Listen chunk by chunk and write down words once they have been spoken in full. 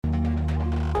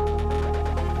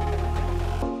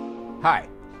Hi,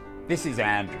 this is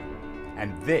Andrew,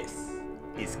 and this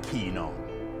is Keen On,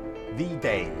 the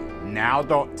daily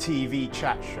Now.tv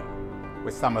chat show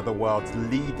with some of the world's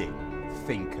leading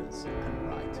thinkers and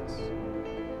writers.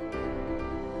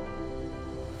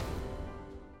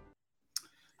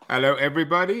 Hello,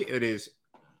 everybody. It is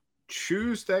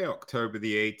Tuesday, October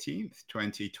the 18th,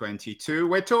 2022.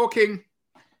 We're talking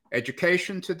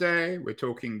education today. We're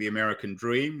talking the American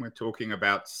dream. We're talking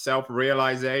about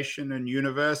self-realization and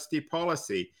university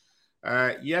policy.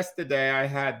 Yesterday, I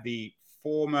had the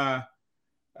former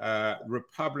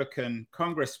Republican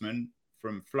congressman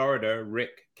from Florida,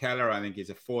 Rick Keller. I think he's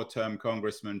a four-term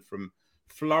congressman from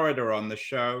Florida on the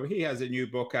show. He has a new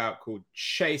book out called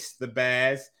Chase the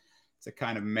Bears. It's a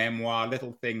kind of memoir,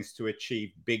 little things to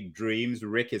achieve big dreams.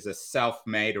 Rick is a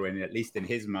self-made, or at least in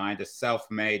his mind, a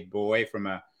self-made boy from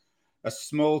a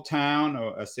small town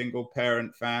or a single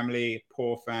parent family,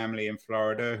 poor family in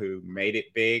Florida who made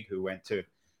it big, who went to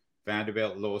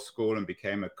Vanderbilt Law School and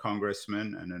became a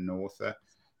congressman and an author.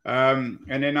 And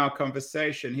in our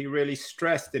conversation, he really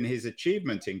stressed in his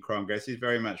achievement in Congress. He's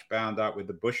very much bound up with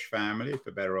the Bush family, for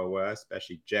better or worse,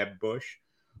 especially Jeb Bush,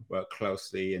 worked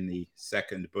closely in the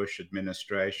second Bush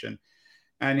administration.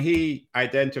 And he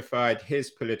identified his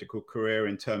political career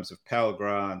in terms of Pell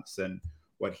Grants and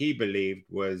what he believed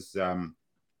was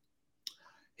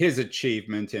his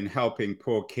achievement in helping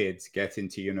poor kids get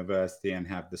into university and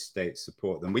have the state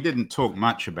support them. We didn't talk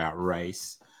much about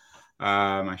race.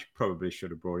 I probably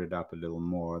should have brought it up a little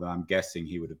more, though I'm guessing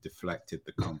he would have deflected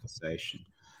the conversation.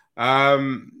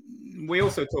 We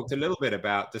also talked a little bit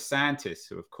about DeSantis,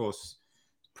 who, of course,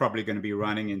 probably going to be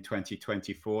running in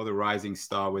 2024, the rising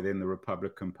star within the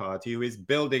Republican Party, who is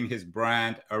building his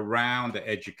brand around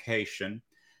education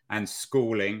and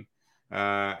schooling,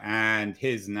 and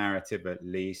his narrative, at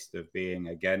least, of being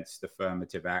against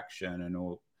affirmative action and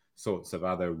all sorts of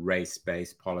other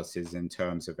race-based policies in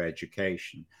terms of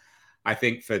education. I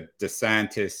think for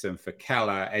DeSantis and for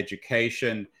Keller,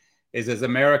 education is as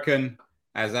American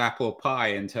as apple pie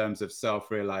in terms of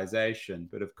self-realization.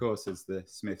 But of course, as the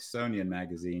Smithsonian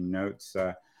Magazine notes,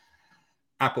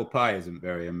 apple pie isn't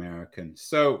very American.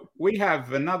 So we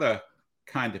have another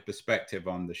kind of perspective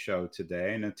on the show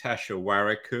today. Natasha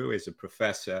Warrick is a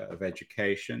professor of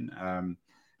education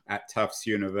at Tufts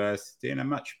University and a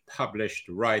much published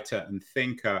writer and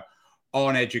thinker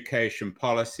on education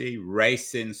policy,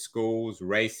 race in schools,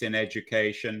 race in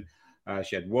education.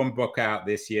 She had one book out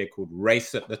this year called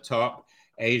Race at the Top,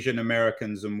 Asian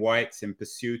Americans and Whites in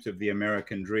Pursuit of the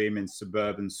American Dream in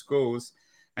Suburban Schools.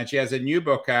 And she has a new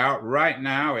book out right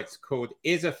now. It's called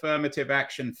Is Affirmative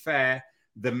Action Fair?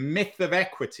 The Myth of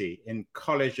Equity in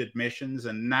College Admissions.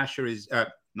 And Natasha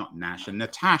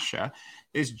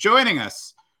is joining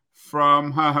us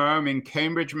from her home in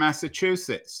Cambridge,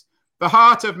 Massachusetts. The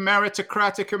heart of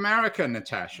meritocratic America,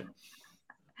 Natasha.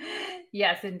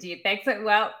 Yes, indeed. Thanks.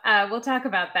 Well, we'll talk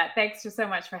about that. Thanks so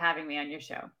much for having me on your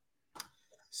show.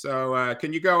 So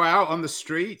can you go out on the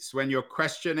streets when you're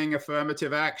questioning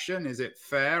affirmative action? Is it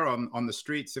fair on the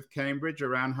streets of Cambridge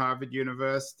around Harvard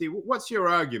University? What's your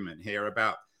argument here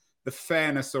about the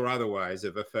fairness or otherwise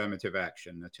of affirmative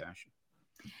action, Natasha?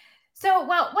 So,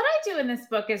 well, what I do in this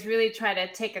book is really try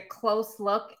to take a close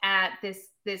look at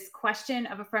this question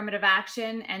of affirmative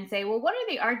action and say, well, what are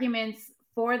the arguments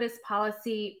for this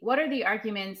policy? What are the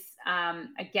arguments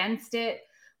against it?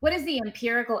 What is the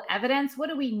empirical evidence? What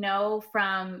do we know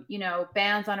from,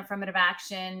 bans on affirmative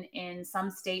action in some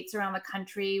states around the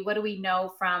country? What do we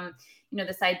know from,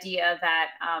 this idea that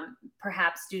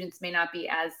perhaps students may not be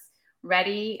as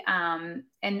ready? And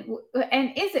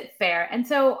is it fair? And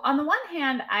so on the one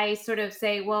hand, I sort of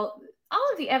say, well,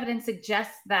 all of the evidence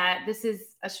suggests that this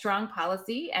is a strong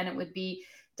policy and it would be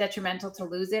detrimental to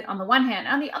lose it on the one hand.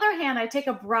 On the other hand, I take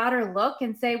a broader look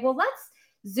and say, well, let's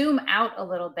zoom out a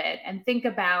little bit and think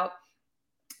about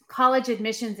college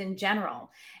admissions in general.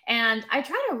 And I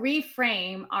try to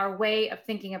reframe our way of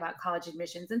thinking about college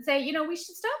admissions and say, we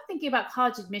should stop thinking about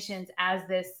college admissions as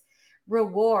this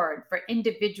reward for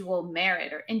individual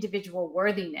merit or individual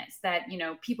worthiness that,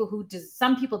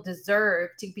 some people deserve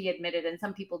to be admitted and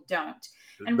some people don't.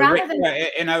 And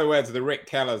in other words, the Rick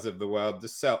Kellers of the world,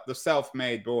 the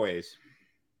self-made boys.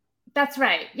 That's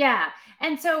right. Yeah.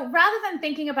 And so rather than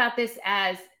thinking about this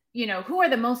as, who are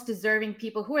the most deserving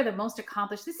people, who are the most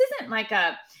accomplished, this isn't like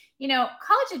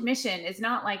college admission is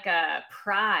not like a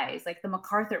prize, like the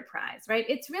MacArthur Prize, right?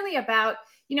 It's really about,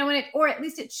 or at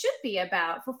least it should be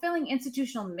about fulfilling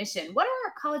institutional mission. What are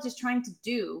our colleges trying to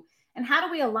do? And how do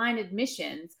we align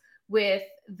admissions with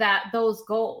those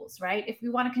goals, right? If we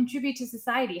want to contribute to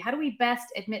society, how do we best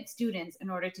admit students in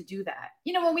order to do that?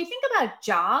 You know, when we think about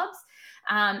jobs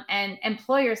and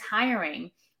employers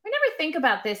hiring, we never think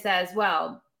about this as,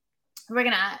 well, we're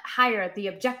going to hire the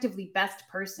objectively best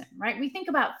person, right? We think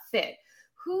about fit.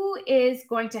 Who is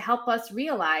going to help us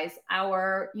realize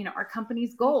our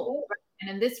company's goal? And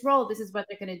in this role, this is what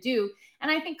they're going to do. And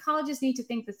I think colleges need to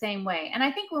think the same way. And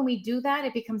I think when we do that,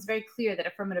 it becomes very clear that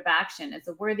affirmative action is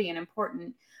a worthy and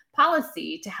important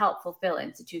policy to help fulfill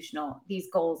these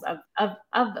goals of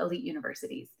elite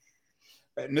universities.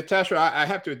 Natasha, I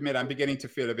have to admit, I'm beginning to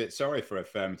feel a bit sorry for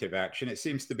affirmative action. It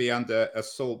seems to be under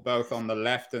assault both on the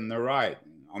left and the right.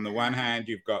 On the one hand,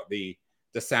 you've got the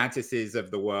DeSantis's of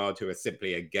the world who are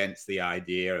simply against the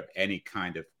idea of any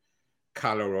kind of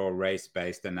color or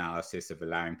race-based analysis of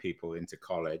allowing people into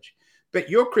college. But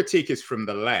your critique is from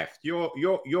the left. Your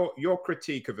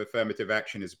critique of affirmative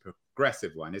action is a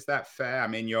progressive one. Is that fair? I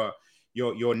mean, you're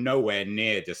nowhere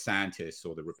near DeSantis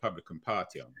or the Republican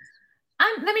Party on this.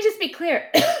 Let me just be clear.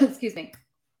 Excuse me.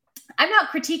 I'm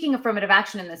not critiquing affirmative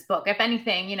action in this book. If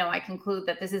anything, I conclude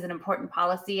that this is an important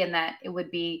policy and that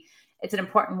it's an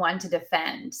important one to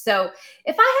defend. So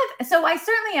I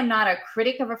certainly am not a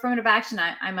critic of affirmative action.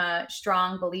 I'm a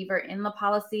strong believer in the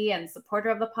policy and supporter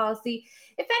of the policy.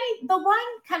 The one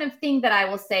kind of thing that I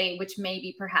will say, which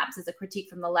maybe perhaps is a critique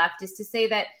from the left, is to say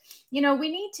that, we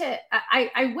need to,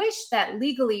 I wish that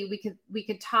legally we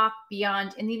could talk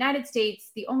beyond. In the United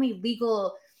States, the only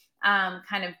legal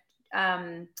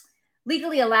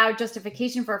legally allowed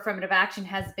justification for affirmative action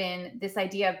has been this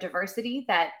idea of diversity,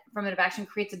 that affirmative action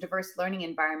creates a diverse learning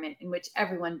environment in which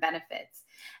everyone benefits.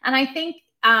 And I think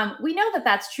we know that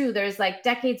that's true. There's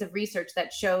decades of research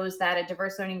that shows that a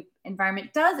diverse learning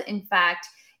environment does, in fact,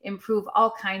 improve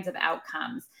all kinds of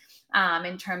outcomes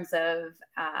in terms of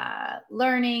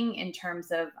learning, in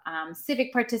terms of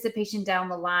civic participation down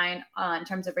the line, in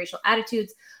terms of racial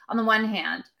attitudes, on the one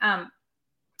hand.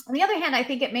 On the other hand, I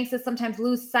think it makes us sometimes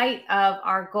lose sight of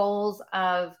our goals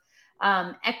of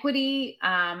equity,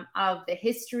 of the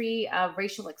history of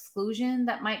racial exclusion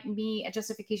that might be a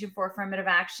justification for affirmative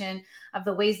action, of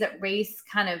the ways that race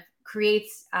kind of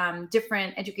creates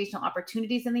different educational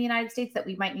opportunities in the United States that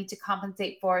we might need to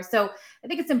compensate for. So I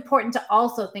think it's important to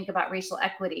also think about racial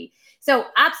equity. So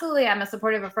absolutely, I'm a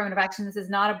supporter of affirmative action. This is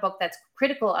not a book that's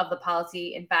critical of the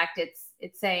policy. In fact, it's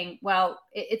saying, well,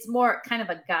 it's more kind of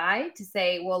a guide to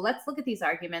say, well, let's look at these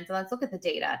arguments and let's look at the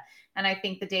data. And I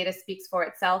think the data speaks for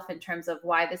itself in terms of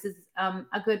why this is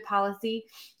a good policy.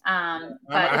 I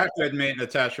have to admit,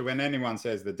 Natasha, when anyone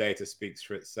says the data speaks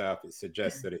for itself, it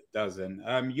suggests that it doesn't.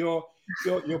 Your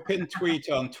pinned tweet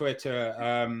on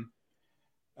Twitter,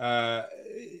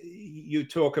 you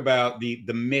talk about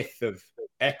the myth of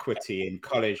equity in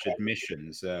college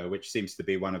admissions, which seems to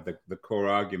be one of the core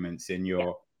arguments in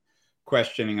your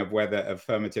questioning of whether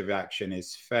affirmative action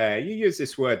is fair. You use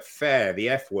this word fair, the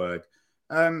F word.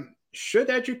 Should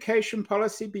education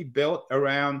policy be built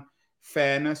around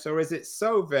fairness, or is it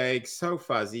so vague, so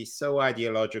fuzzy, so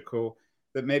ideological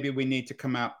that maybe we need to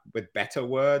come out with better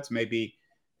words, maybe,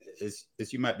 as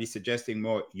you might be suggesting,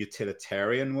 more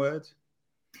utilitarian words?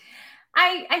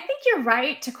 I think you're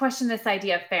right to question this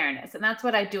idea of fairness. And that's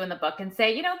what I do in the book, and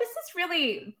say, this is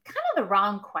really kind of the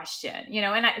wrong question,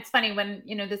 and it's funny when,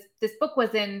 this book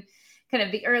was in kind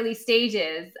of the early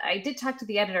stages, I did talk to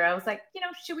the editor. I was like,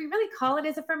 should we really call it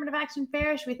as affirmative action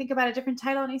fair? Should we think about a different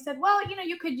title? And he said, well,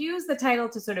 you could use the title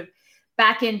to sort of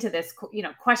back into this,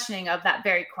 questioning of that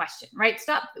very question, right?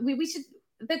 We should,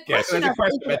 the question. So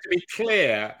question, but to be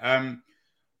clear,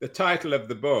 the title of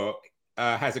the book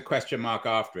has a question mark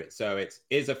after it. So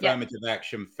is affirmative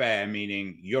action fair,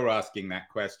 meaning you're asking that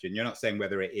question. You're not saying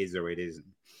whether it is or it isn't.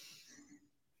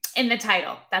 In the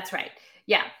title, that's right.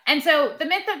 Yeah. And so the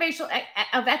myth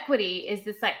of equity is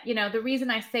this, the reason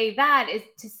I say that is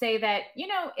to say that,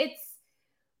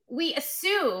 we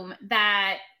assume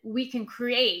that we can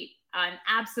create an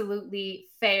absolutely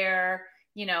fair,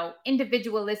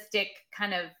 individualistic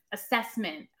kind of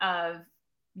assessment of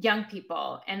young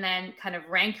people and then kind of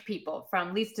rank people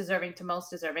from least deserving to most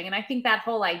deserving. And I think that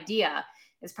whole idea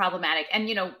is problematic. And,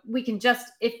 we can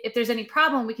just, if there's any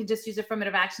problem, we can just use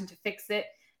affirmative action to fix it,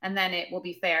 and then it will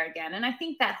be fair again. And I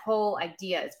think that whole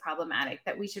idea is problematic,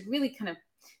 that we should really kind of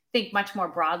think much more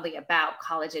broadly about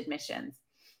college admissions.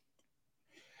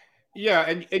 Yeah,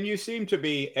 and you seem to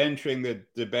be entering the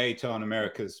debate on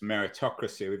America's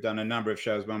meritocracy. We've done a number of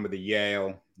shows, one with the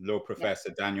Yale law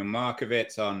professor Daniel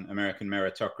Markovits on American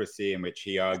meritocracy, in which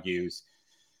he argues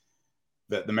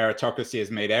that the meritocracy has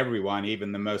made everyone,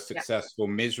 even the most successful,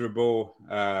 miserable.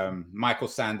 Michael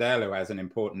Sandel, who has an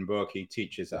important book, he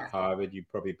teaches at Harvard. You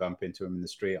probably bump into him in the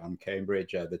street on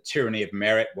Cambridge. The Tyranny of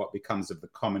Merit, What Becomes of the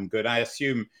Common Good. I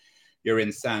assume you're in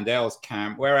Sandel's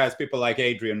camp, whereas people like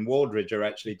Adrian Waldridge are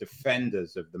actually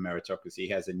defenders of the meritocracy. He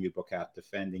has a new book out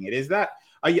defending it. Is that,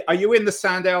 are you in the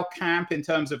Sandel camp in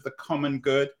terms of the common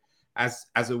good as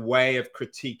a way of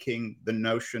critiquing the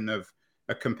notion of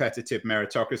a competitive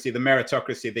meritocracy, the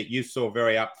meritocracy that you saw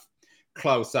very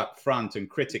close up front and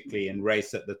critically in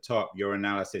Race at the Top, your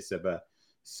analysis of a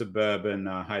suburban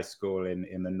high school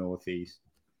in the Northeast?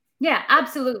 Yeah,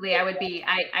 absolutely.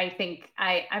 I think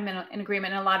I'm in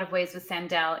agreement in a lot of ways with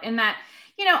Sandel in that,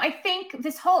 you know, I think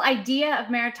this whole idea of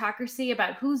meritocracy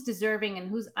about who's deserving and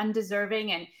who's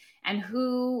undeserving and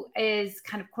who is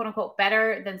kind of quote unquote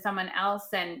better than someone else,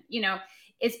 and, you know,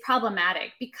 is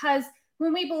problematic, because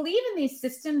when we believe in these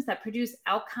systems that produce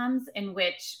outcomes in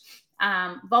which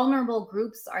vulnerable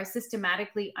groups are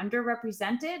systematically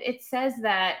underrepresented, it says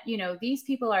that, you know, these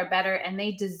people are better and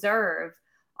they deserve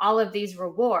all of these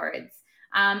rewards.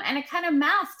 And it kind of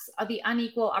masks the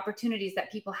unequal opportunities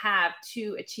that people have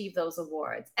to achieve those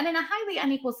awards. And in a highly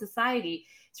unequal society,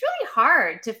 it's really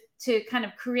hard to kind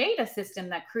of create a system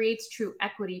that creates true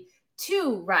equity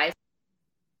to rise.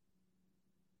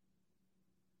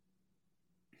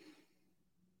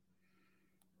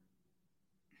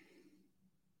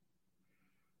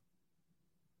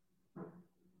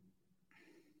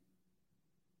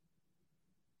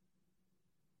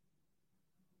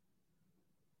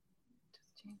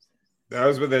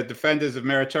 Those were the defenders of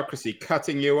meritocracy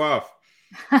cutting you off.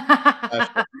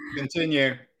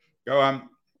 Continue. Go on.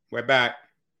 We're back.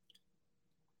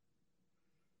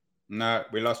 No,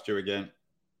 we lost you again.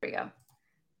 There we go.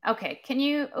 Okay. Can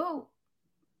you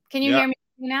hear me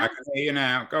now? I can hear you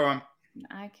now. Go on.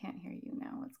 I can't hear you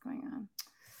now. What's going on?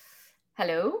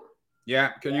 Hello? Yeah.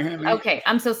 Can you hear me? Okay.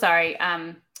 I'm so sorry.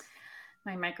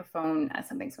 My microphone,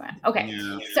 something's going on. Okay.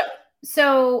 Yeah.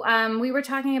 So we were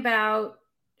talking about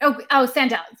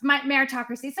Sandel,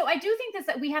 meritocracy. So I do think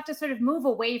that we have to sort of move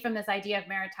away from this idea of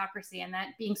meritocracy and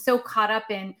that being so caught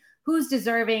up in who's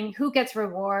deserving, who gets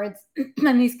rewards,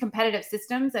 and these competitive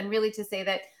systems, and really to say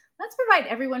that let's provide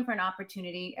everyone for an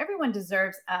opportunity. Everyone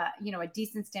deserves, a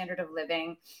decent standard of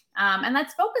living, and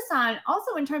let's focus on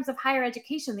also in terms of higher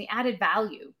education, the added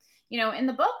value. You know, in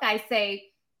the book, I say,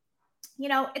 you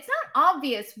know, it's not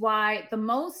obvious why the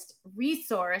most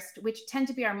resourced, which tend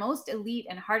to be our most elite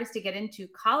and hardest to get into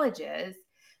colleges,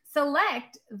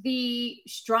 select the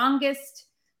strongest,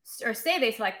 or say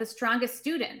they select the strongest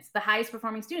students, the highest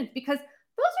performing students, because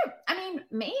those are, I mean,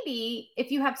 maybe if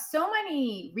you have so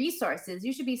many resources,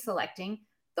 you should be selecting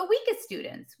the weakest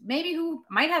students, maybe who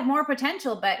might have more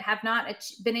potential, but have not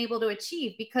been able to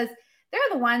achieve, because they're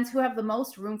the ones who have the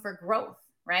most room for growth.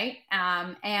 Right.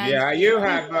 And yeah, you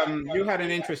had an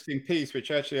interesting piece,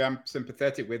 which actually I'm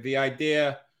sympathetic with, the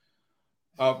idea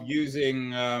of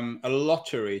using a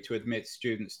lottery to admit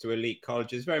students to elite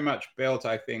colleges, very much built,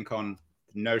 I think, on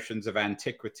notions of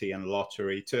antiquity and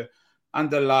lottery, to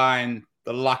underline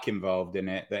the luck involved in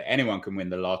it, that anyone can win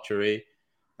the lottery.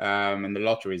 And the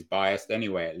lottery is biased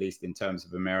anyway, at least in terms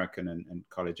of American and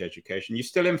college education. You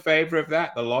still in favor of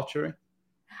that, the lottery?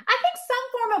 I think some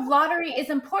form of lottery is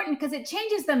important because it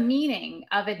changes the meaning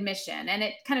of admission, and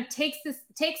it kind of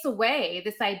takes away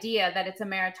this idea that it's a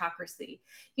meritocracy,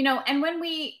 you know. And when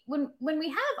we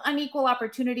have unequal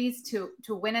opportunities to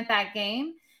win at that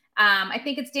game, I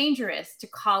think it's dangerous to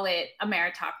call it a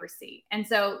meritocracy. And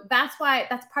so that's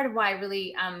part of why I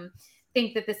really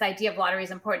think that this idea of lottery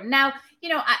is important. Now, you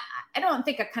know, I don't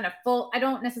think I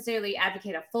don't necessarily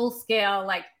advocate a full scale,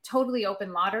 like totally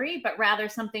open lottery, but rather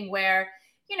something where,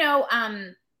 you know,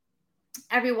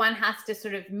 everyone has to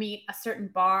sort of meet a certain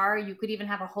bar. You could even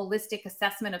have a holistic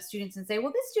assessment of students and say,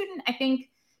 well, this student, I think,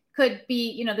 could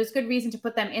be, you know, there's good reason to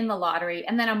put them in the lottery.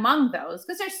 And then among those,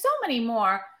 because there's so many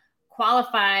more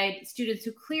qualified students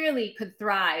who clearly could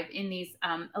thrive in these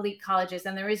elite colleges,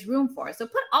 and there is room for. So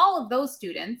put all of those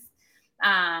students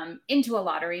into a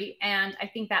lottery. And I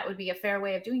think that would be a fair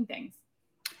way of doing things.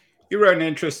 You wrote an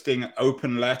interesting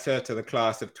open letter to the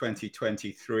class of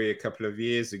 2023 a couple of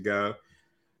years ago.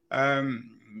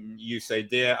 You say,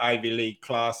 "Dear Ivy League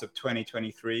class of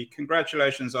 2023,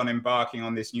 congratulations on embarking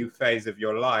on this new phase of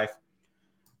your life.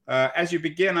 As you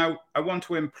begin, I want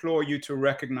to implore you to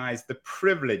recognize the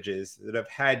privileges that have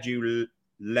had you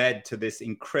led to this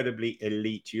incredibly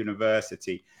elite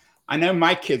university." I know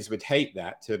my kids would hate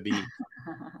that, to be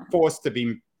forced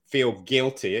to feel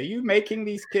guilty. Are you making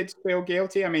these kids feel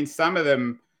guilty? I mean, some of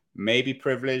them maybe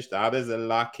privileged, others are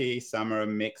lucky, some are a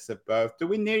mix of both. Do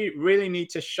we really need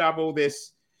to shove all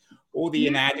the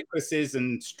inadequacies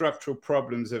and structural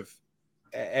problems of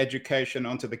education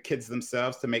onto the kids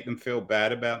themselves to make them feel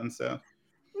bad about themselves?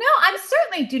 No, I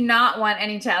certainly do not want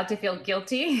any child to feel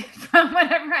guilty from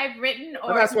whatever I've written.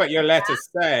 Well, that's what your letter's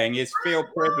saying, is feel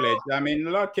privileged. I mean, a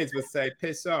lot of kids would say,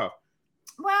 piss off.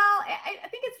 Well, I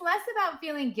think it's less about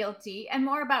feeling guilty and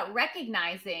more about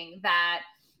recognizing that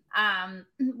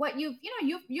what you've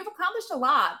accomplished a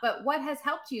lot, but what has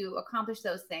helped you accomplish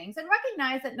those things, and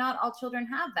recognize that not all children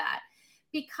have that.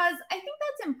 Because I think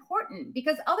that's important,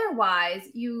 because otherwise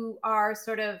you are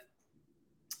sort of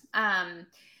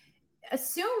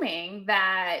assuming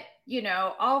that,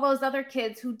 all those other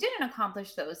kids who didn't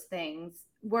accomplish those things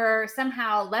were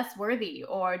somehow less worthy,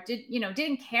 or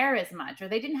didn't care as much, or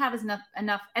they didn't have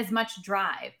as much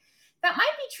drive. That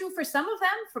might be true for some of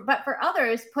them, but for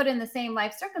others put in the same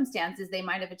life circumstances, they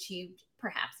might have achieved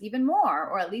perhaps even more,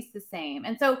 or at least the same.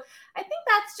 And so I think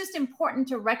that's just important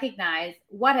to recognize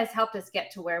what has helped us get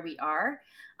to where we are.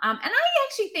 And I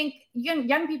actually think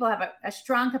young people have a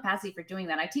strong capacity for doing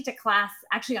that. I teach a class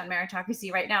actually on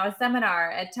meritocracy right now, a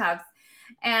seminar at Tufts.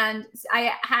 And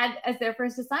I had as their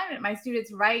first assignment, my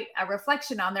students write a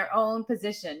reflection on their own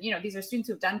position. These are students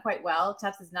who have done quite well.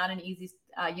 Tufts is not an easy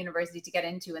university to get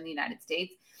into in the United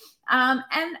States. And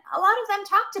a lot of them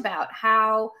talked about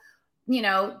how,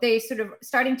 they sort of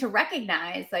starting to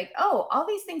recognize like, oh, all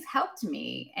these things helped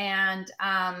me. And,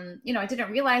 I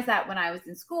didn't realize that when I was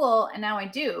in school, and now I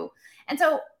do. And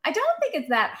so I don't think it's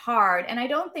that hard. And I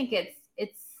don't think I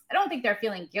don't think they're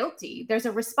feeling guilty. There's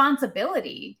a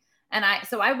responsibility. And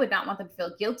so I would not want them to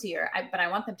feel guilty, but I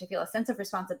want them to feel a sense of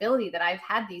responsibility that I've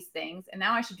had these things and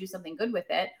now I should do something good with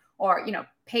it, or,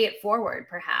 pay it forward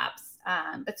perhaps,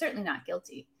 but certainly not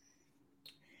guilty.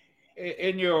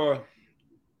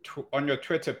 On your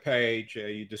Twitter page,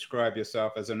 you describe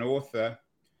yourself as an author,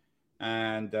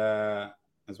 and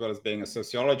as well as being a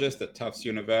sociologist at Tufts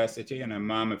University and a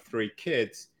mom of 3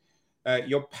 kids.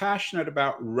 You're passionate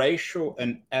about racial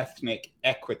and ethnic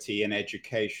equity in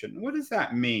education. What does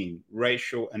that mean,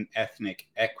 racial and ethnic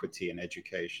equity in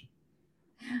education?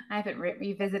 I haven't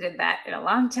revisited that in a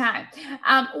long time.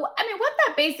 What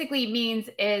that basically means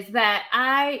is that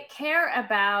I care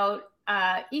about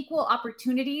equal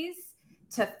opportunities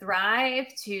to thrive,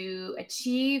 to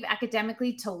achieve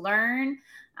academically, to learn,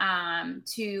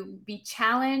 to be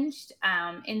challenged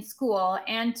in school,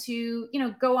 and to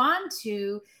go on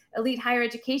to elite higher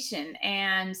education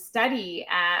and study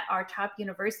at our top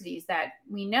universities that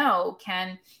we know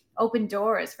can open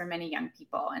doors for many young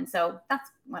people. And so that's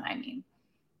what I mean.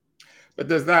 But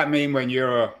does that mean when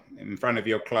you're in front of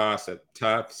your class at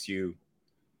Tufts,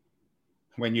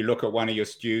 when you look at one of your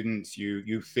students,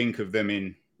 you think of them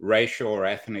in racial or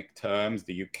ethnic terms?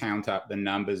 Do you count up the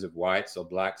numbers of whites or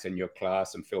blacks in your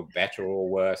class and feel better or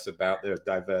worse about their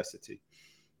diversity?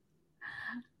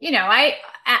 I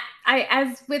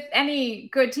as with any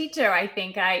good teacher, I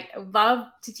think I love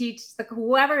to teach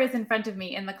whoever is in front of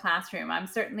me in the classroom. I'm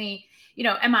certainly,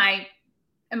 am I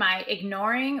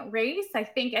ignoring race? I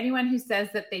think anyone who says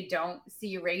that they don't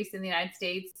see race in the United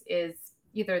States is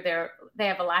either they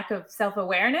have a lack of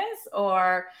self-awareness,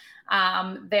 or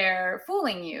they're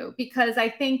fooling you. Because I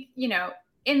think,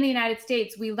 in the United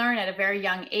States, we learn at a very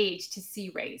young age to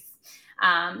see race.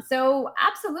 So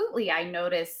absolutely, I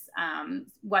notice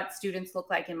what students look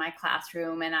like in my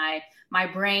classroom, and my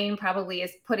brain probably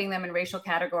is putting them in racial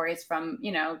categories from,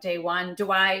 day one.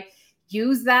 Do I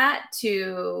use that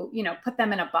to, put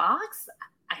them in a box?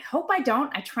 I hope I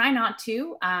don't. I try not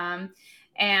to.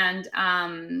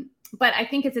 But I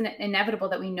think it's inevitable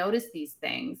that we notice these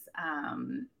things.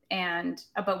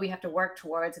 But we have to work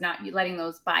towards not letting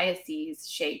those biases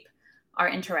shape our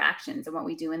interactions and what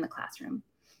we do in the classroom.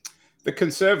 The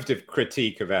conservative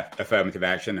critique of affirmative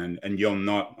action, and you're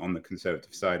not on the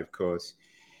conservative side, of course,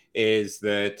 is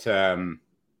that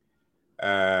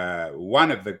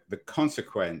one of the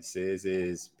consequences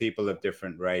is people of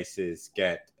different races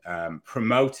get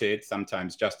promoted,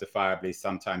 sometimes justifiably,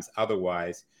 sometimes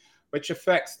otherwise, which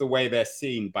affects the way they're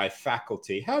seen by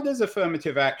faculty. How does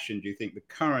affirmative action, do you think, the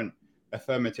current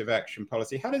affirmative action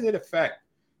policy, how does it affect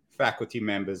faculty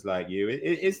members like you?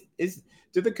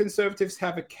 Do the conservatives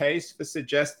have a case for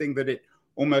suggesting that it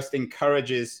almost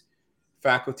encourages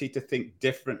faculty to think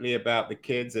differently about the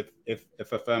kids if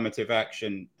affirmative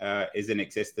action is in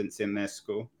existence in their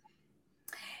school?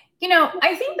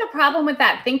 I think the problem with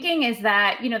that thinking is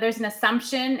that, there's an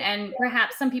assumption, and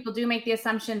perhaps some people do make the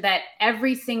assumption that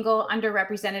every single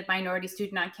underrepresented minority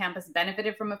student on campus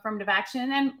benefited from affirmative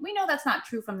action. And we know that's not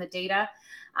true from the data.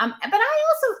 But I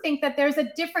also think that there's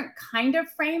a different kind of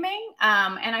framing.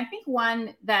 And I think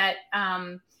one that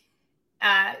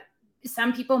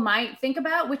some people might think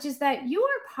about, which is that you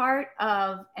are part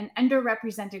of an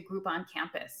underrepresented group on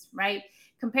campus, right?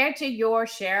 Compared to your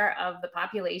share of the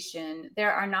population,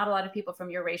 there are not a lot of people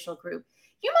from your racial group.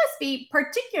 You must be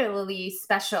particularly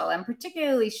special and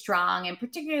particularly strong and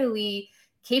particularly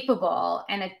capable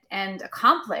and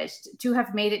accomplished to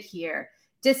have made it here,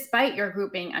 despite your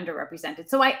group being underrepresented.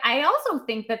 So I also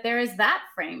think that there is that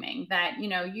framing that,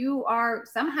 you are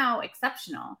somehow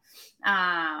exceptional.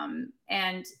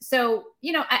 And so,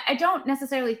 I don't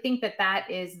necessarily think that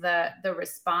that is the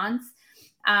response.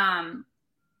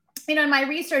 In my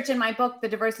research in my book, The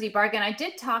Diversity Bargain, I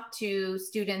did talk to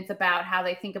students about how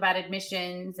they think about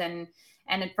admissions and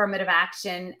affirmative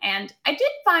action. And I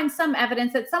did find some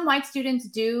evidence that some white students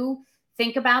do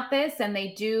think about this, and they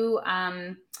do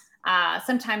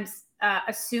sometimes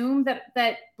assume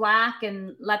that Black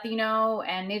and Latino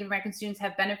and Native American students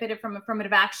have benefited from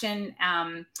affirmative action,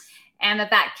 and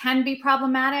that can be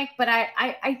problematic. But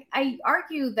I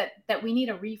argue that we need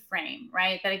a reframe,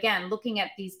 right? That again, looking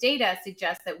at these data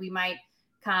suggests that we might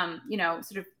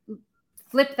sort of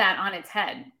flip that on its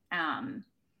head.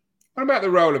 What about the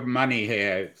role of money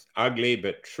here? It's ugly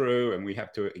but true, and we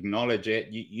have to acknowledge it.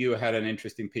 You had an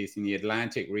interesting piece in The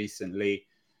Atlantic recently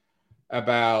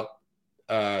about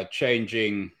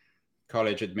changing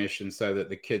college admissions so that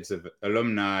the kids of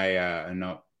alumni are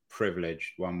not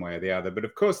privileged one way or the other. But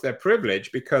of course, they're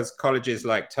privileged because colleges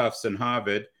like Tufts and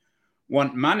Harvard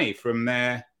want money from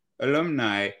their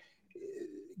alumni.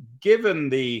 Given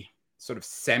the sort of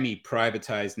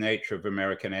semi-privatized nature of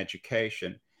American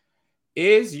education,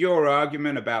 is your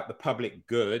argument about the public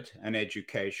good and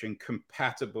education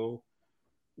compatible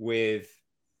with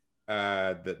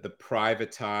the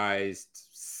privatized,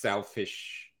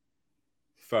 selfish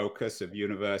focus of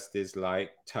universities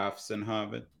like Tufts and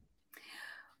Harvard?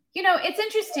 It's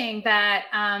interesting that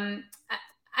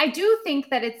I do think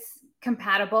that it's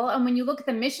compatible. And when you look at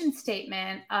the mission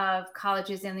statement of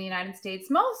colleges in the United States,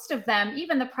 most of them,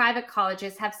 even the private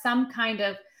colleges, have some kind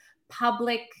of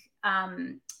public,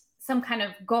 some kind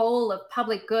of goal of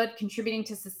public good, contributing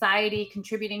to society,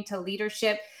 contributing to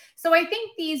leadership. So I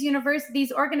think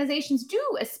these organizations do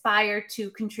aspire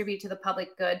to contribute to the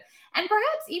public good, and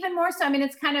perhaps even more so. I mean,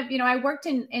 it's kind of, I worked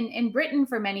in Britain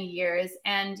for many years,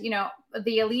 and,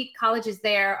 the elite colleges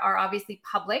there are obviously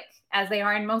public, as they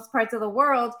are in most parts of the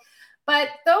world. But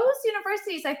those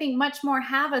universities, I think, much more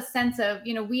have a sense of,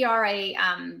 we are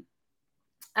an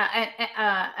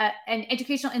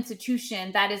educational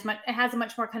institution that has a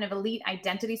much more kind of elite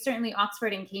identity, certainly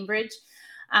Oxford and Cambridge.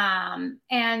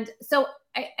 And so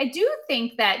I do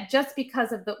think that just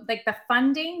because of the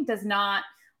funding does not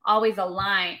always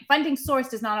align, funding source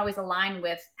does not always align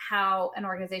with how an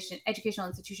educational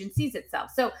institution sees itself.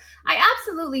 So I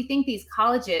absolutely think these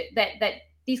colleges, that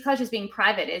these colleges being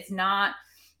private is not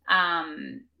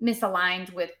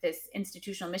misaligned with this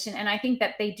institutional mission. And I think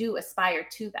that they do aspire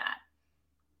to that.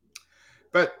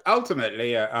 But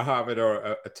ultimately, a Harvard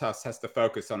or a Tufts has to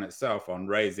focus on itself, on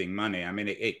raising money. I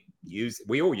mean,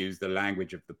 we all use the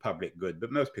language of the public good,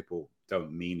 but most people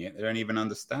don't mean it. They don't even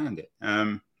understand it.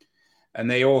 And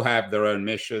they all have their own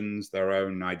missions, their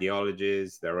own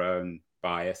ideologies, their own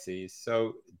biases.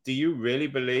 So do you really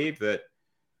believe that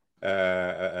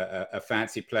a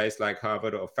fancy place like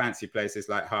Harvard, or fancy places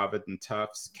like Harvard and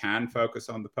Tufts, can focus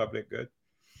on the public good?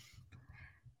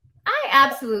 I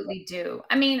absolutely do.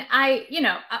 I mean,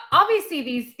 obviously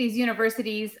these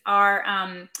universities are,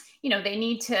 they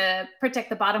need to protect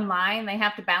the bottom line. They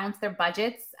have to balance their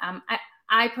budgets.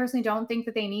 I personally don't think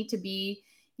that they need to be,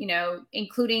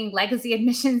 including legacy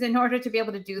admissions in order to be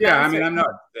able to do that. Yeah, I mean,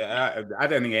 I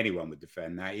don't think anyone would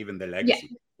defend that, even the legacy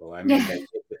people. I mean,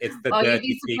 it's the dirty,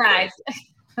 you'd be surprised.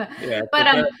 Yeah, but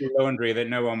the dirty laundry that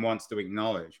no one wants to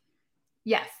acknowledge.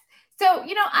 Yes. So,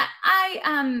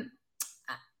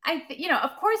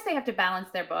 of course they have to balance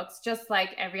their books just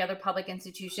like every other public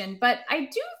institution, but I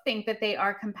do think that they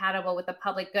are compatible with the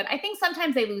public good. I think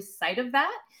sometimes they lose sight of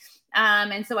that.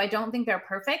 And so I don't think they're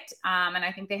perfect. And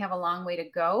I think they have a long way to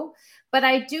go, but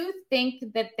I do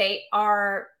think that they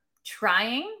are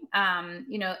trying, and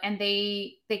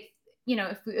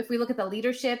if we look at the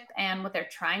leadership and what they're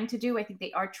trying to do, I think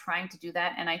they are trying to do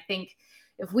that. And I think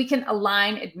if we can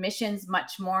align admissions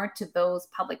much more to those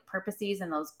public purposes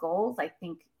and those goals, I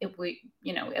think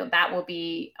that will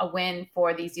be a win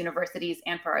for these universities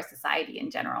and for our society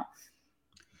in general.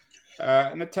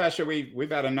 Natasha,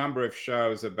 we've had a number of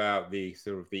shows about the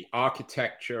sort of the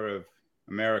architecture of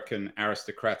American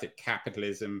aristocratic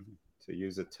capitalism, to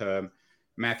use a term.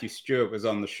 Matthew Stewart was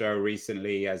on the show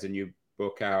recently. He has a new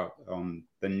book out on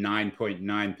the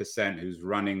 9.9% who's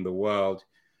running the world.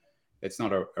 It's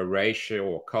not a racial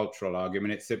or cultural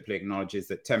argument. It simply acknowledges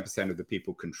that 10% of the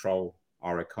people control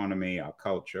our economy, our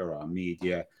culture, our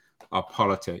media, our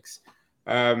politics.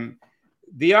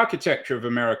 The architecture of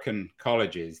American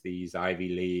colleges, these Ivy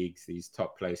Leagues, these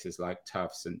top places like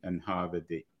Tufts and Harvard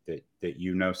that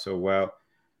you know so well,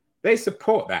 they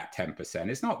support that 10%.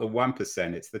 It's not the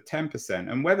 1%, it's the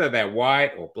 10%. And whether they're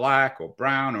white or black or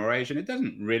brown or Asian, it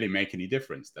doesn't really make any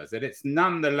difference, does it? It's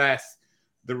nonetheless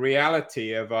the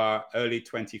reality of our early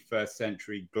 21st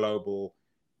century global,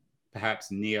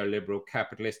 perhaps neoliberal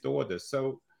capitalist order.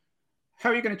 So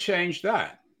how are you going to change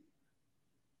that?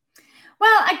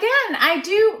 Well, again,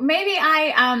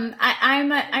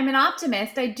 I'm an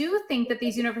optimist. I do think that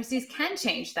these universities can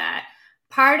change that.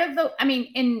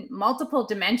 In multiple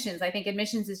dimensions, I think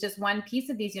admissions is just one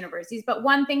piece of these universities, but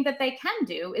one thing that they can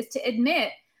do is to admit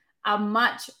a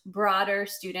much broader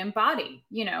student body,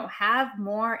 have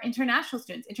more international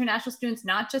students,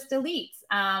 not just elites,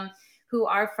 who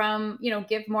are from,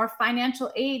 give more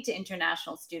financial aid to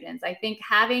international students. I think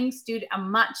having a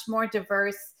much more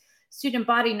diverse student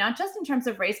body, not just in terms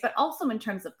of race, but also in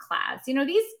terms of class.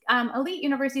 These elite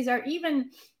universities are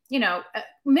even,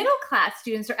 middle-class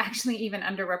students are actually even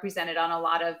underrepresented on a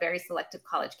lot of very selective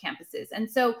college campuses. And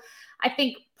so I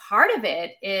think part of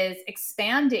it is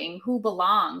expanding who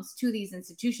belongs to these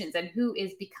institutions and who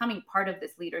is becoming part of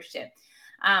this leadership.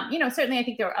 Certainly I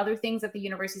think there are other things that the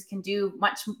universities can do,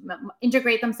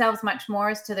 integrate themselves much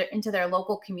more into their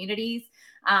local communities.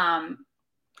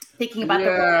 Thinking about they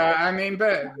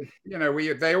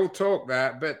all talk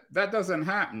that, but that doesn't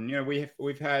happen.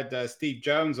 We've had Steve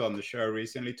Jones on the show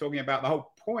recently talking about the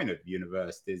whole point of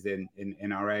universities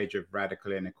in our age of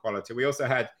radical inequality. We also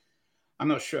had, I'm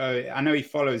not sure, I know he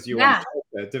follows you on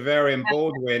Twitter, Devarian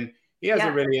Baldwin. He has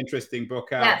a really interesting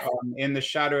book out on In the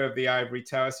Shadow of the Ivory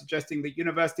Tower, suggesting that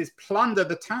universities plunder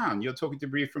the town. You're talking to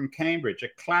Bree from Cambridge, a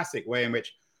classic way in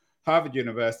which Harvard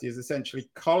University has essentially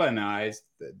colonized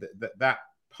that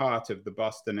part of the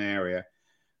Boston area.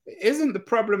 Isn't the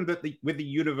problem that with the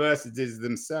universities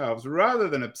themselves, rather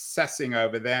than obsessing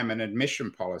over them and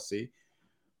admission policy,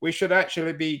 we should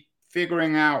actually be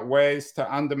figuring out ways to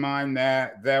undermine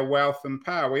their wealth and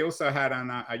power? We also had,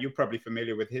 you're probably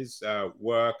familiar with his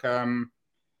work,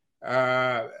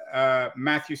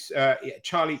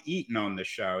 Charlie Eaton on the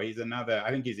show. He's another,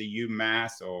 I think he's a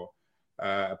UMass or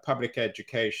a public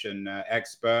education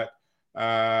expert.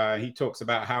 He talks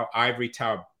about how ivory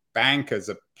tower bankers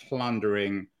are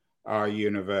plundering our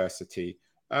university.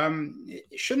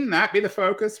 Shouldn't that be the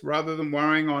focus rather than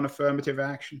worrying on affirmative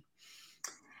action?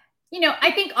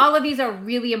 I think all of these are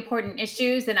really important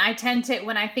issues. And I tend to,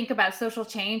 when I think about social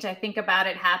change, I think about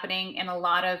it happening in a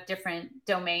lot of different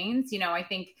domains. I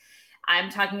think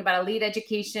I'm talking about elite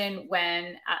education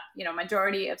when,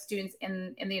 majority of students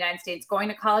in the United States going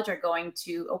to college are going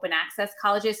to open access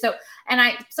colleges. So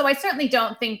I certainly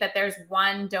don't think that there's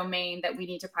one domain that we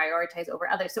need to prioritize over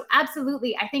others. So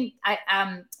absolutely, I think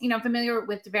I'm familiar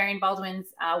with Devarian Baldwin's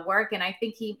work, and I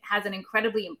think he has an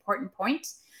incredibly important point.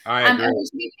 I agree. And we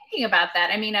should be thinking about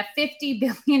that. I mean, a $50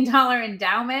 billion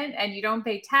endowment and you don't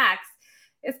pay tax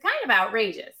is kind of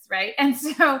outrageous, right? And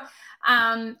so,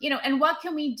 and what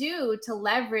can we do to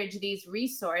leverage these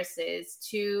resources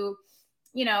to,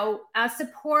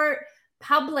 support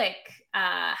public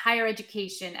higher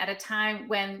education at a time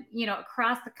when,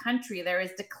 across the country, there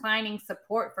is declining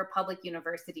support for public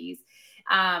universities.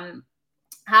 How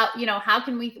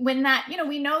can we win that?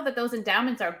 We know that those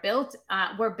endowments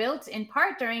were built in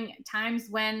part during times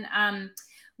when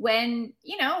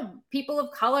people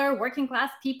of color, working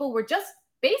class people were just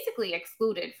basically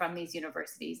excluded from these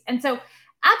universities. And so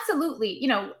absolutely,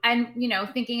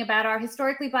 thinking about our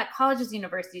historically Black colleges,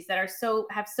 universities that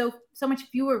have so much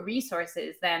fewer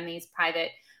resources than these private,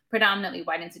 predominantly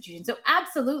white institutions. So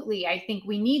absolutely, I think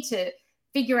we need to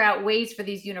figure out ways for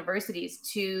these universities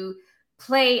to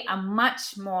play a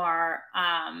much more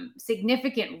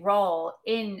significant role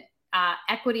in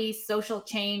equity, social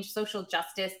change, social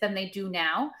justice than they do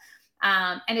now.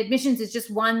 And admissions is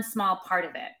just one small part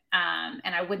of it.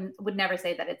 And I would never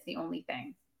say that it's the only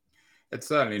thing. It's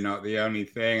certainly not the only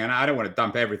thing. And I don't want to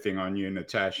dump everything on you,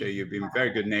 Natasha. You've been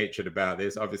very good-natured about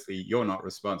this. Obviously, you're not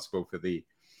responsible for the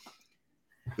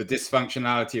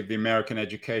dysfunctionality of the American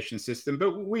education system,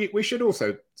 but we should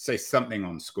also say something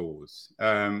on schools.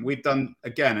 We've done,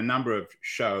 again, a number of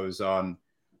shows on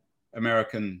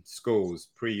American schools,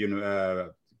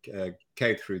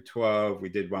 K through 12. We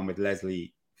did one with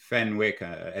Leslie Fenwick,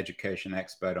 an education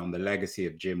expert, on the legacy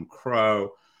of Jim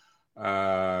Crow.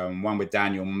 One with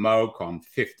Daniel Moak on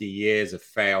 50 years of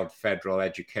failed federal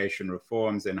education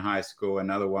reforms in high school.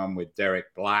 Another one with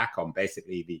Derek Black on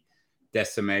basically the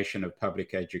decimation of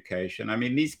public education. I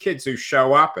mean, these kids who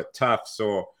show up at Tufts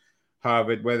or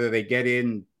Harvard, whether they get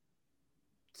in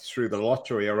through the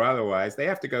lottery or otherwise, they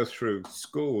have to go through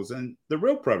schools. And the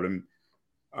real problem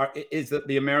is that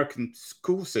the American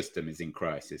school system is in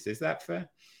crisis. Is that fair?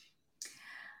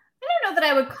 I don't know that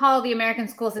I would call the American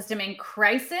school system in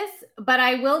crisis, but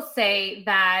I will say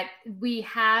that we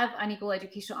have unequal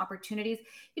educational opportunities.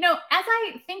 You know, as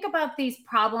I think about these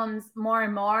problems more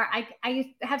and more,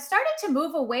 I have started to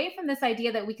move away from this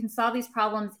idea that we can solve these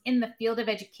problems in the field of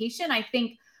education. I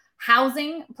think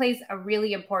housing plays a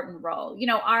really important role. You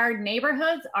know, our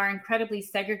neighborhoods are incredibly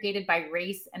segregated by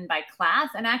race and by class,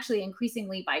 and actually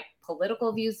increasingly by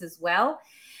political views as well.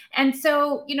 And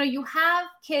so, you know, you have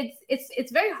kids,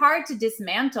 it's very hard to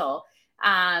dismantle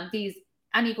these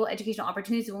unequal educational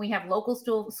opportunities when we have local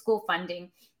school funding,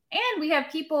 and we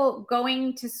have people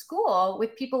going to school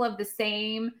with people of the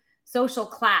same social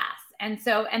class. And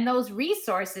so, and those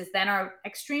resources then are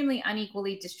extremely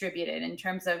unequally distributed in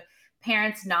terms of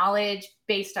parents' knowledge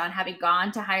based on having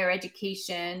gone to higher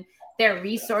education, their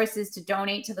resources to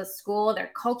donate to the school,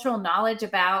 their cultural knowledge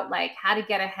about like how to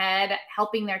get ahead,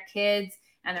 helping their kids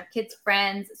and their kids'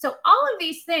 friends. So all of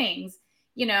these things,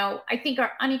 you know, I think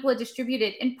are unequally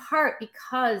distributed in part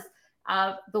because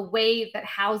of the way that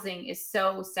housing is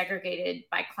so segregated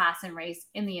by class and race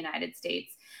in the United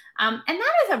States. And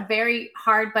that is a very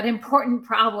hard but important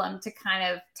problem to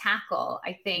kind of tackle,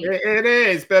 I think. It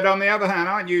is. But on the other hand,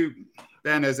 aren't you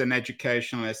then, as an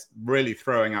educationalist, really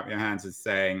throwing up your hands and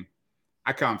saying,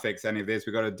 I can't fix any of this.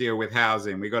 We've got to deal with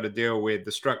housing. We've got to deal with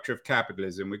the structure of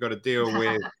capitalism. We've got to deal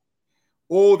with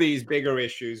all these bigger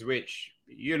issues, which,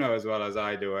 you know, as well as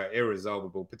I do, are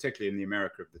irresolvable, particularly in the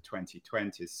America of the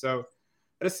 2020s. So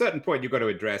at a certain point, you've got to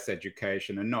address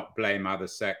education and not blame other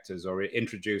sectors or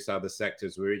introduce other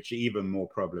sectors which are even more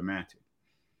problematic.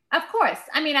 Of course.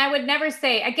 I mean, I would never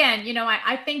say, again, you know,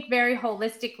 I think very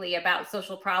holistically about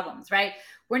social problems, right?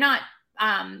 We're not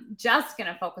just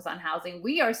going to focus on housing.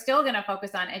 We are still going to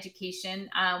focus on education.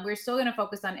 We're still going to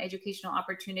focus on educational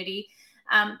opportunity.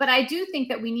 But I do think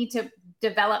that we need to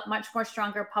develop much more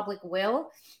stronger public will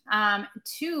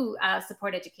to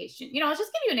support education. You know, I'll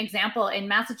just give you an example. In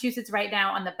Massachusetts right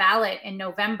now on the ballot in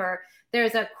November,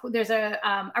 there's a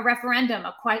referendum,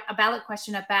 a ballot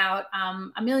question about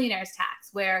a millionaire's tax,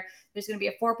 where there's going to be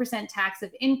a 4% tax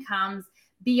of incomes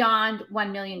beyond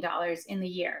 $1 million in the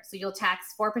year. So you'll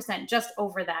tax 4% just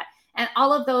over that. And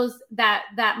all of those,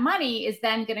 that money is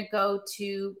then going to go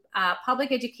to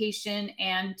public education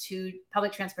and to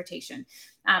public transportation.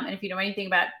 And if you know anything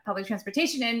about public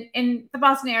transportation in the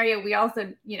Boston area, we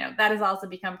also, you know, that has also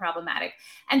become problematic.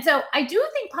 And so I do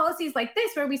think policies like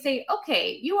this, where we say,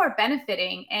 okay, you are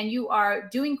benefiting and you are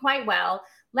doing quite well,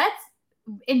 let's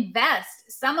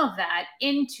invest some of that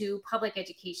into public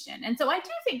education. And so I do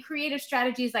think creative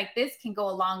strategies like this can go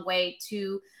a long way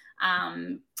to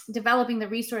developing the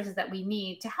resources that we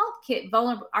need to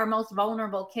help our most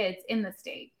vulnerable kids in the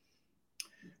state.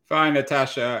 Fine,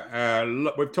 Natasha.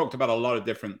 We've talked about a lot of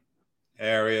different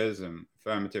areas and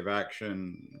affirmative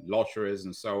action, lotteries,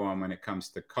 and so on when it comes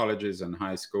to colleges and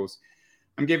high schools.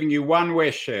 I'm giving you one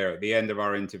wish here at the end of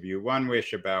our interview, one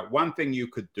wish about one thing you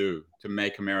could do to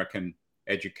make American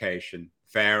education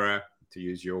fairer, to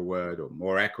use your word, or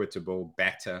more equitable,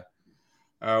 better.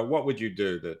 What would you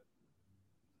do that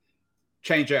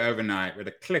change it overnight with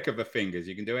a click of the fingers?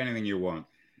 You can do anything you want.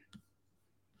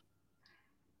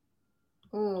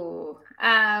 Ooh,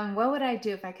 what would I do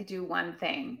if I could do one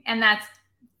thing? And that's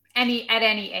at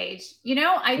any age, you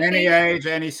know, any age,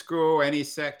 any school, any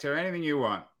sector, anything you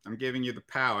want. I'm giving you the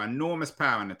power, enormous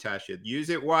power, Natasha. Use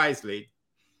it wisely.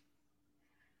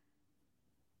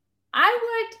 I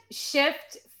would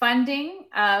shift funding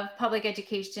of public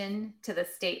education to the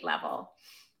state level.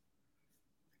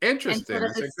 Interesting.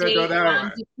 And so the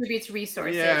state distributes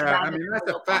resources. Yeah, I mean,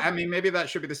 I mean, maybe that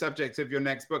should be the subject of your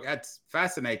next book. That's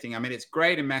fascinating. I mean, it's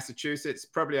great in Massachusetts,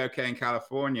 probably okay in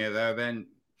California, though. Then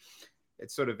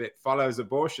it follows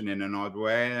abortion in an odd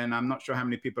way, and I'm not sure how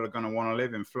many people are going to want to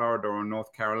live in Florida or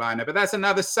North Carolina. But that's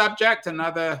another subject,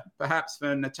 perhaps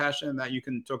for Natasha, and that you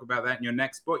can talk about that in your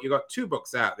next book. You've got 2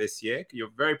 books out this year. You're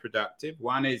very productive.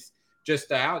 One is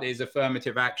just out, is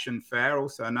Affirmative Action Fair.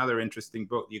 Also, another interesting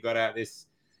book you got out this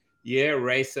year,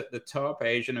 Race at the Top,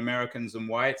 Asian Americans and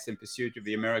Whites in Pursuit of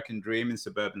the American Dream in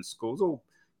Suburban Schools, all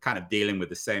kind of dealing with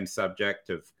the same subject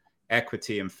of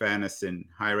equity and fairness in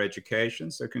higher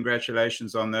education. So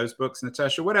congratulations on those books.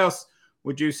 Natasha, what else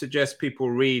would you suggest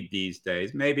people read these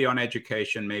days? Maybe on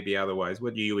education, maybe otherwise.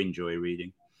 What do you enjoy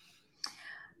reading?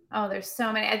 Oh, there's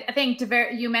so many. I think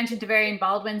you mentioned Davarian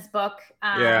Baldwin's book.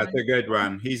 Yeah, it's a good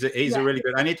one. He's a really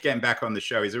good. I need to get him back on the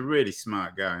show. He's a really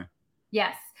smart guy.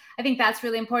 Yes, I think that's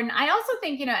really important. I also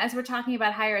think, as we're talking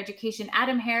about higher education,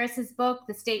 Adam Harris's book,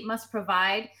 The State Must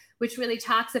Provide, which really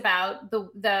talks about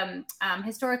the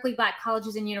historically Black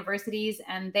colleges and universities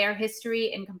and their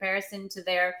history in comparison to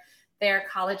their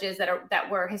colleges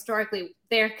that were historically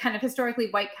their kind of historically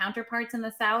white counterparts in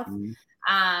the South. Mm-hmm.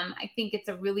 I think it's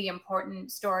a really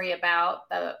important story about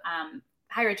the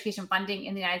higher education funding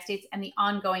in the United States and the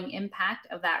ongoing impact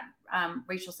of that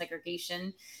racial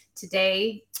segregation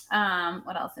today.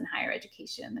 What else in higher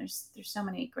education? There's so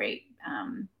many great.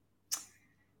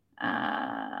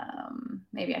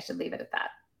 Maybe I should leave it at that.